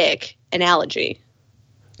poetic analogy.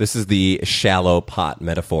 This is the shallow pot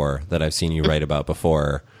metaphor that I've seen you write about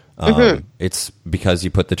before. It's because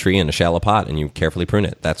you put the tree in a shallow pot and you carefully prune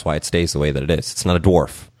it. That's why it stays the way that it is. It's not a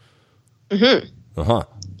dwarf.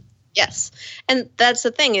 Yes. And that's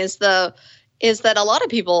the thing, is that a lot of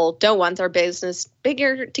people don't want their business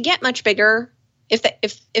bigger to get much bigger.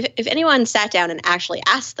 If anyone sat down and actually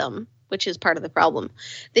asked them, which is part of the problem,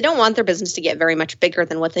 they don't want their business to get very much bigger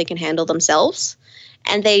than what they can handle themselves.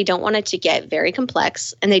 and they don't want it to get very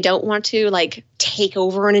complex, and they don't want to like take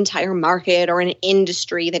over an entire market or an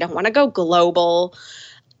industry. They don't want to go global.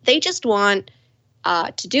 They just want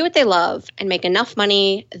to do what they love and make enough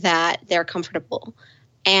money that they're comfortable.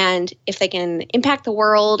 And if they can impact the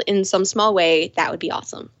world in some small way, that would be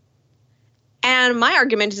awesome. And my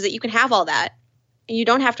argument is that you can have all that. You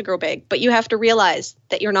don't have to grow big, but you have to realize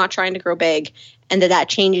that you're not trying to grow big and that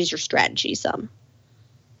changes your strategy some.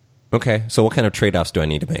 Okay, so what kind of trade-offs do I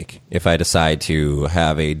need to make if I decide to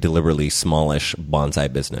have a deliberately smallish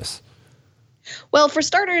bonsai business? Well, for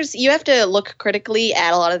starters, you have to look critically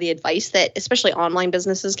at a lot of the advice that especially online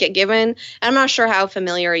businesses get given. I'm not sure how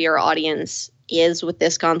familiar your audience is with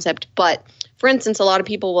this concept, but for instance, a lot of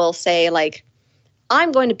people will say like,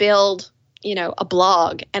 I'm going to build, a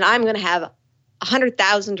blog and I'm going to have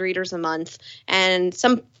 100,000 readers a month, and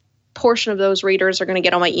some portion of those readers are going to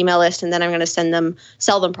get on my email list, and then I'm going to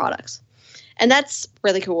sell them products. And that's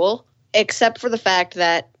really cool, except for the fact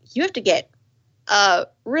that you have to get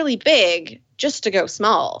really big just to go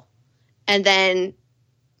small. And then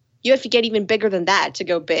you have to get even bigger than that to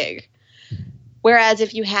go big. Whereas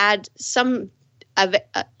if you had some of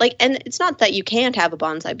and it's not that you can't have a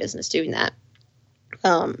bonsai business doing that,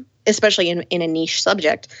 especially in a niche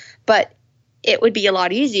subject, but it would be a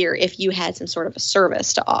lot easier if you had some sort of a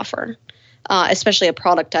service to offer, especially a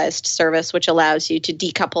productized service, which allows you to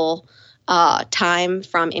decouple time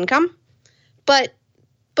from income. But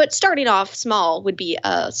starting off small would be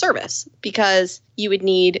a service, because you would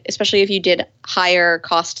need, especially if you did higher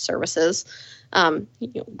cost services,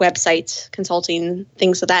 websites, consulting,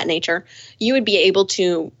 things of that nature, you would be able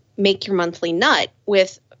to make your monthly nut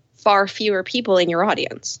with far fewer people in your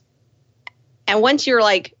audience. And once you're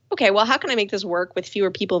like, okay, well, how can I make this work with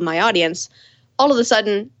fewer people in my audience? All of a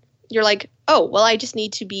sudden, you're like, oh, well, I just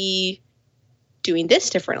need to be doing this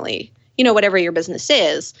differently, whatever your business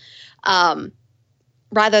is,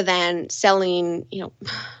 rather than selling,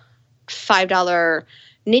 $5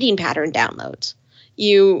 knitting pattern downloads.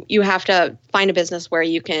 You have to find a business where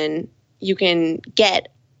you can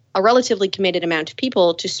get a relatively committed amount of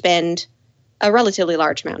people to spend a relatively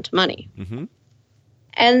large amount of money. Mm-hmm.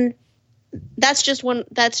 And that's just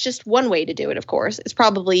one way to do it, of course. It's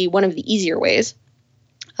probably one of the easier ways,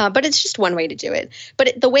 but it's just one way to do it.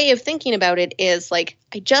 But the way of thinking about it is like,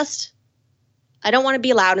 I don't want to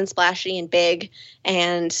be loud and splashy and big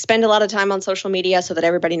and spend a lot of time on social media so that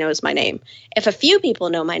everybody knows my name. If a few people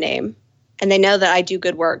know my name and they know that I do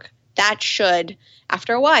good work, that should,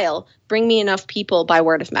 after a while, bring me enough people by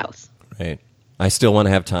word of mouth. Right. I still want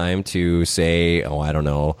to have time to say,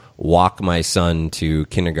 walk my son to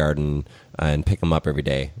kindergarten and pick him up every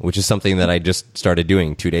day, which is something that I just started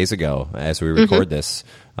doing 2 days ago as we record this.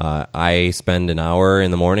 I spend an hour in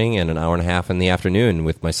the morning and an hour and a half in the afternoon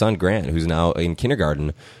with my son, Grant, who's now in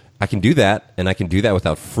kindergarten. I can do that, and I can do that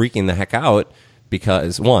without freaking the heck out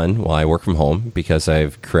because, one, I work from home because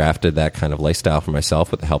I've crafted that kind of lifestyle for myself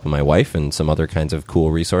with the help of my wife and some other kinds of cool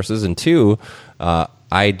resources. And two,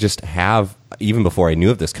 I just have, even before I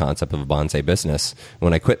knew of this concept of a bonsai business,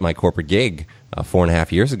 when I quit my corporate gig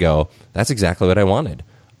 4.5 years ago, that's exactly what I wanted.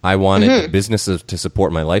 I wanted the businesses to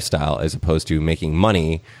support my lifestyle as opposed to making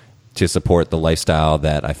money to support the lifestyle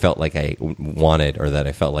that I felt like I wanted or that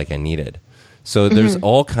I felt like I needed. So there's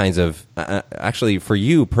all kinds of, actually for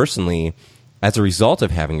you personally, as a result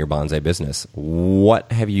of having your bonsai business,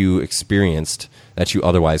 what have you experienced that you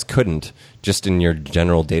otherwise couldn't just in your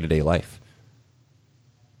general day-to-day life?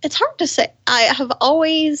 It's hard to say. I have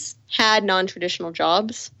always had non-traditional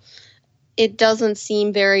jobs. It doesn't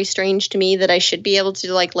seem very strange to me that I should be able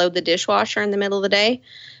to load the dishwasher in the middle of the day.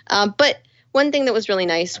 But one thing that was really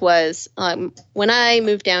nice was when I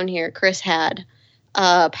moved down here, Chris had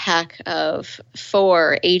a pack of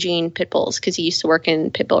 4 aging pit bulls because he used to work in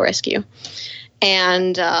pit bull rescue.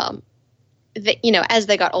 And, as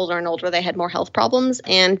they got older and older, they had more health problems.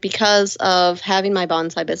 And because of having my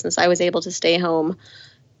bonsai business, I was able to stay home.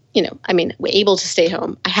 Able to stay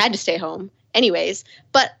home. I had to stay home anyways,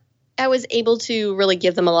 but I was able to really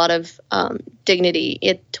give them a lot of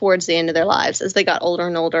dignity towards the end of their lives as they got older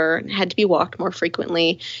and older and had to be walked more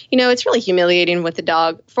frequently. It's really humiliating with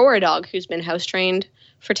for a dog who's been house trained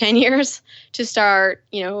for 10 years to start,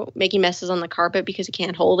 making messes on the carpet because he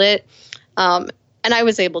can't hold it. And I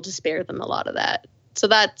was able to spare them a lot of that. So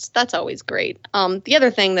that's always great. The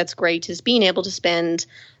other thing that's great is being able to spend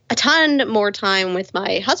a ton more time with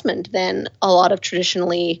my husband than a lot of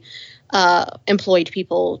traditionally employed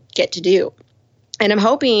people get to do. And I'm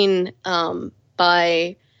hoping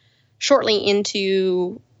by shortly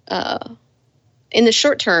into in the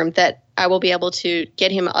short term that I will be able to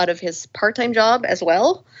get him out of his part-time job as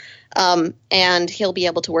well. And he'll be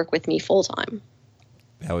able to work with me full-time.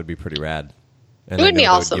 That would be pretty rad. And it would be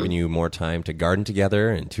awesome. Giving you more time to garden together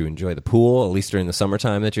and to enjoy the pool, at least during the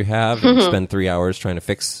summertime that you have, and spend 3 hours trying to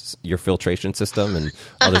fix your filtration system and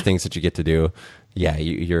other things that you get to do. Yeah,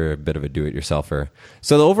 you're a bit of a do-it-yourselfer.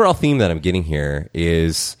 So the overall theme that I'm getting here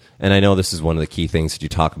is, and I know this is one of the key things that you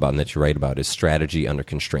talk about and that you write about, is strategy under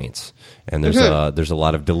constraints. And there's a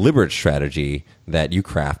lot of deliberate strategy that you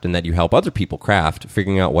craft and that you help other people craft,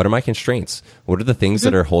 figuring out what are my constraints? What are the things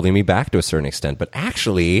that are holding me back to a certain extent? But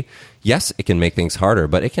actually, yes, it can make things harder,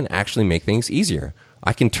 but it can actually make things easier.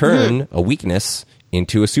 I can turn a weakness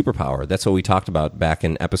into a superpower. That's what we talked about back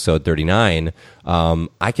in episode 39.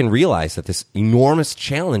 I can realize that this enormous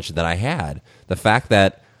challenge that I had, the fact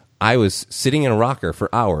that I was sitting in a rocker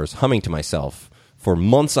for hours, humming to myself for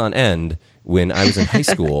months on end when I was in high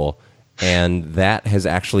school, and that has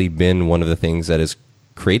actually been one of the things that has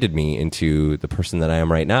created me into the person that I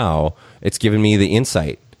am right now. It's given me the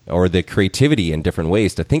insight or the creativity in different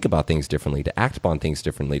ways to think about things differently, to act upon things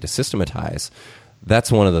differently, to systematize.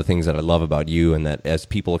 That's one of the things that I love about you, and that as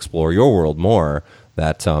people explore your world more,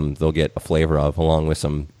 that they'll get a flavor of, along with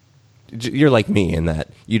some... You're like me in that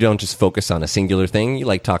you don't just focus on a singular thing. You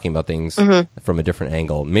like talking about things from a different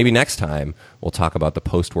angle. Maybe next time we'll talk about the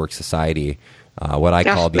post-work society, what I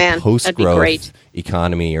call the post-growth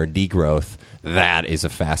economy or degrowth. That is a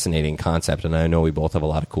fascinating concept, and I know we both have a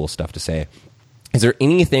lot of cool stuff to say. Is there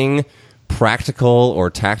anything practical or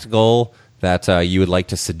tactical that you would like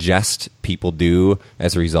to suggest people do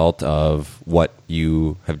as a result of what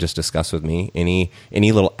you have just discussed with me?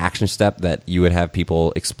 Any little action step that you would have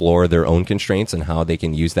people explore their own constraints and how they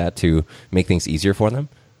can use that to make things easier for them?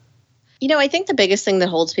 You know, I think the biggest thing that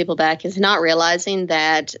holds people back is not realizing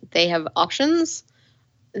that they have options,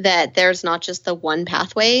 that there's not just the one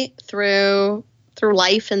pathway through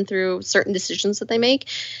life and through certain decisions that they make.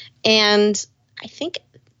 And I think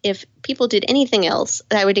if people did anything else,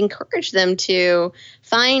 I would encourage them to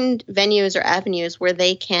find venues or avenues where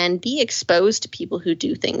they can be exposed to people who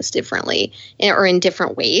do things differently or in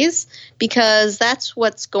different ways, because that's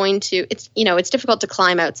what's going to, it's difficult to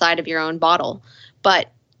climb outside of your own bottle, but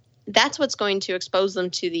that's what's going to expose them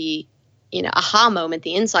to the, aha moment,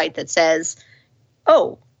 the insight that says,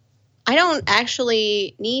 oh, I don't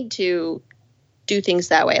actually need to do things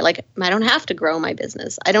that way. Like, I don't have to grow my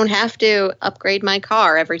business. I don't have to upgrade my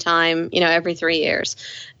car every time, every 3 years,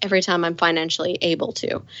 every time I'm financially able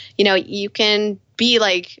to. You can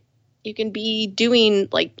be doing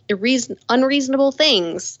like unreasonable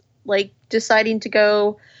things, like deciding to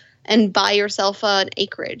go and buy yourself an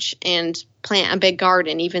acreage and plant a big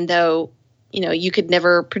garden, even though, you could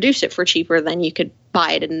never produce it for cheaper than you could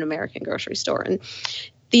buy it at an American grocery store. And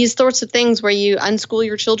these sorts of things where you unschool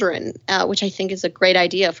your children, which I think is a great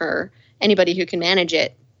idea for anybody who can manage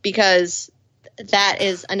it, because that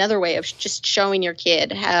is another way of just showing your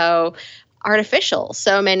kid how artificial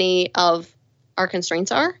so many of our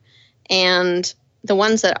constraints are, and the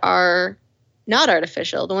ones that are not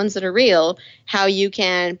artificial, the ones that are real, how you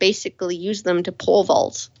can basically use them to pole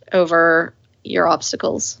vault over your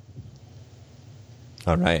obstacles.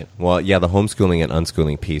 All right. Well, yeah, the homeschooling and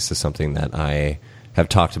unschooling piece is something that I have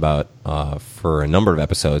talked about for a number of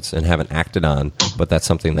episodes and haven't acted on, but that's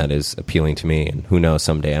something that is appealing to me, and who knows,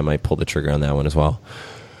 someday I might pull the trigger on that one as well.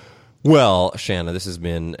 Well, Shanna, this has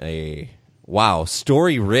been a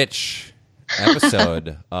story-rich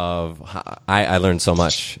episode of... I learned so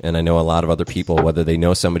much, and I know a lot of other people, whether they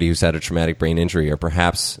know somebody who's had a traumatic brain injury, or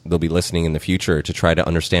perhaps they'll be listening in the future to try to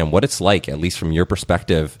understand what it's like, at least from your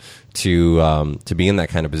perspective, to be in that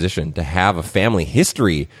kind of position, to have a family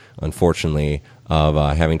history, unfortunately, of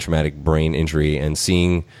having traumatic brain injury, and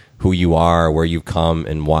seeing who you are, where you've come,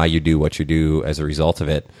 and why you do what you do as a result of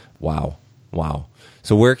it. Wow.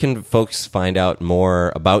 So where can folks find out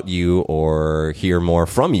more about you or hear more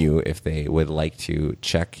from you if they would like to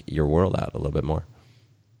check your world out a little bit more?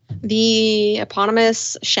 The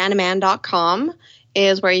eponymous shannaman.com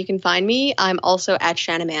is where you can find me. I'm also at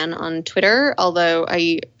Shannaman on Twitter, although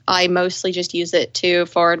I mostly just use it to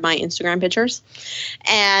forward my Instagram pictures.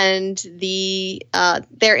 And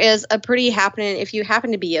there is a pretty happening, if you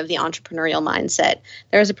happen to be of the entrepreneurial mindset,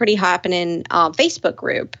 there's a pretty happening Facebook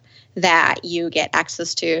group that you get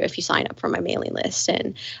access to if you sign up for my mailing list.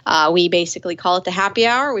 And we basically call it the happy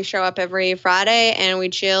hour. We show up every Friday and we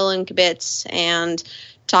chill and kibitz and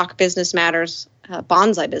talk business matters,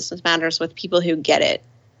 bonsai business matters, with people who get it,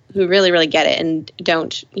 who really, really get it, and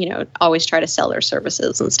don't, always try to sell their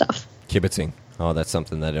services and stuff. Kibitzing. Oh, that's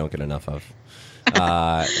something that I don't get enough of.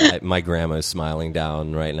 My grandma is smiling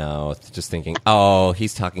down right now, just thinking, oh,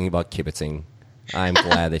 he's talking about kibitzing. I'm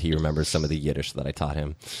glad that he remembers some of the Yiddish that I taught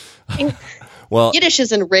him. Well, Yiddish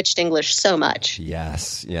has enriched English so much.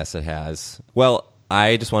 Yes, it has. Well,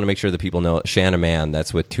 I just want to make sure that people know Shanna Mann,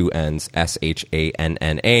 that's with 2 N's,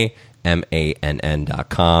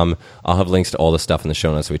 SHANNAMANN.com. I'll have links to all the stuff in the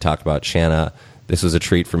show notes that we talked about. Shanna, this was a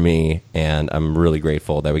treat for me, and I'm really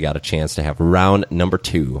grateful that we got a chance to have round number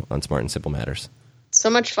 2 on Smart and Simple Matters. So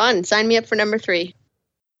much fun. Sign me up for number 3.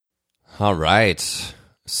 All right.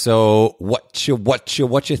 So what you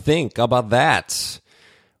think about that?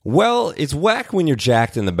 Well, it's whack when you're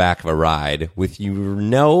jacked in the back of a ride with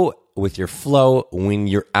your flow when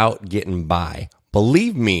you're out getting by.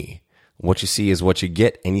 Believe me, what you see is what you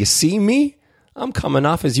get, and you see me? I'm coming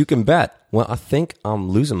off as you can bet. Well, I think I'm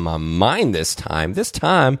losing my mind this time. This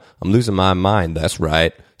time, I'm losing my mind. That's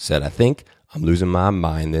right. Said I think I'm losing my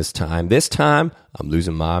mind this time. This time, I'm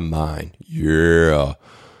losing my mind. Yeah.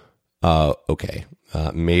 Okay.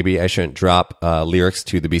 Maybe I shouldn't drop lyrics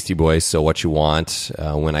to the Beastie Boys, So What You Want,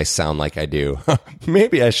 when I sound like I do.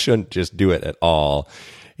 Maybe I shouldn't just do it at all.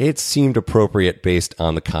 It seemed appropriate based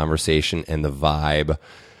on the conversation and the vibe.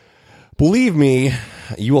 Believe me,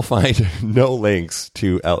 you will find no links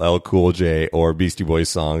to LL Cool J or Beastie Boys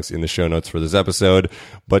songs in the show notes for this episode,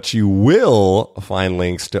 but you will find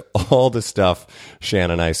links to all the stuff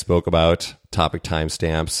Shannon and I spoke about, topic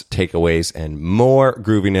timestamps, takeaways, and more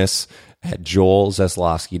grooviness at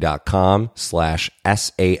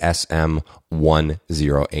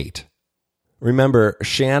joelzaslowski.com/SASM108. Remember,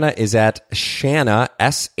 Shanna is at Shanna,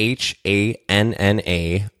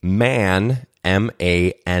 SHANNA, man,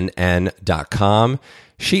 MANN.com.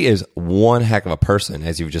 She is one heck of a person,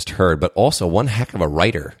 as you've just heard, but also one heck of a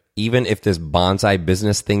writer. Even if this bonsai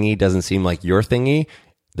business thingy doesn't seem like your thingy,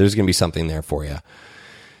 there's going to be something there for you.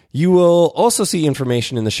 You will also see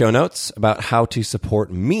information in the show notes about how to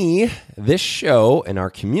support me, this show, and our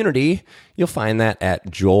community. You'll find that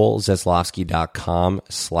at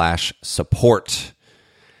joelzaslowski.com/support.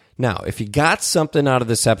 Now, if you got something out of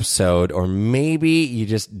this episode, or maybe you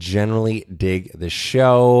just generally dig the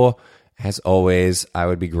show, as always, I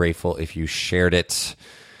would be grateful if you shared it.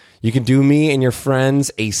 You can do me and your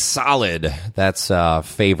friends a solid, that's a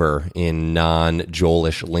favor in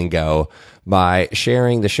non-Joelish lingo, by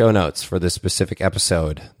sharing the show notes for this specific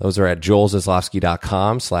episode. Those are at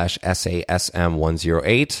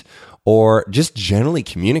joelzaslowski.com/SASM108, or just generally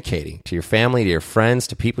communicating to your family, to your friends,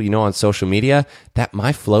 to people you know on social media, that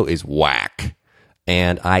my flow is whack.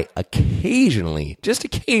 And I occasionally, just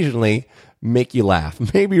occasionally, make you laugh.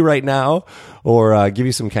 Maybe right now, or give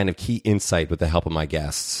you some kind of key insight with the help of my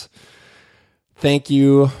guests. Thank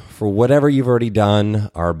you for whatever you've already done,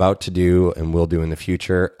 are about to do, and will do in the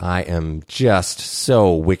future. I am just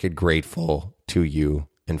so wicked grateful to you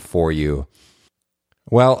and for you.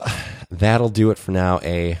 Well, that'll do it for now,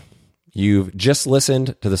 You've just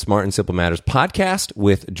listened to the Smart and Simple Matters podcast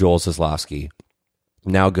with Joel Zaslowski.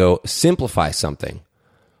 Now go simplify something,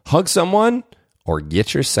 hug someone, or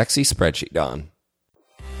get your sexy spreadsheet on.